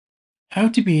How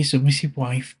to be a submissive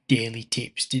wife daily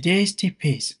tips. Today's tip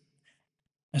is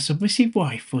a submissive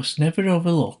wife must never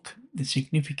overlook the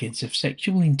significance of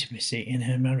sexual intimacy in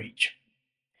her marriage.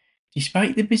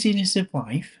 Despite the busyness of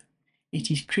life,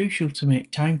 it is crucial to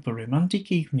make time for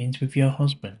romantic evenings with your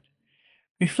husband.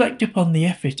 Reflect upon the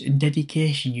effort and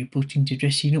dedication you put into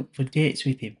dressing up for dates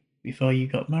with him before you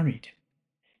got married.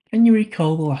 Can you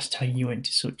recall the last time you went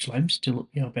to such lengths to look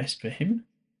your best for him?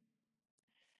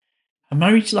 A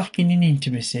marriage lacking in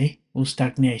intimacy will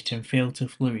stagnate and fail to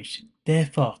flourish.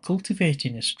 Therefore,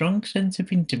 cultivating a strong sense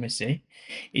of intimacy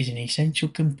is an essential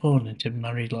component of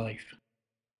married life.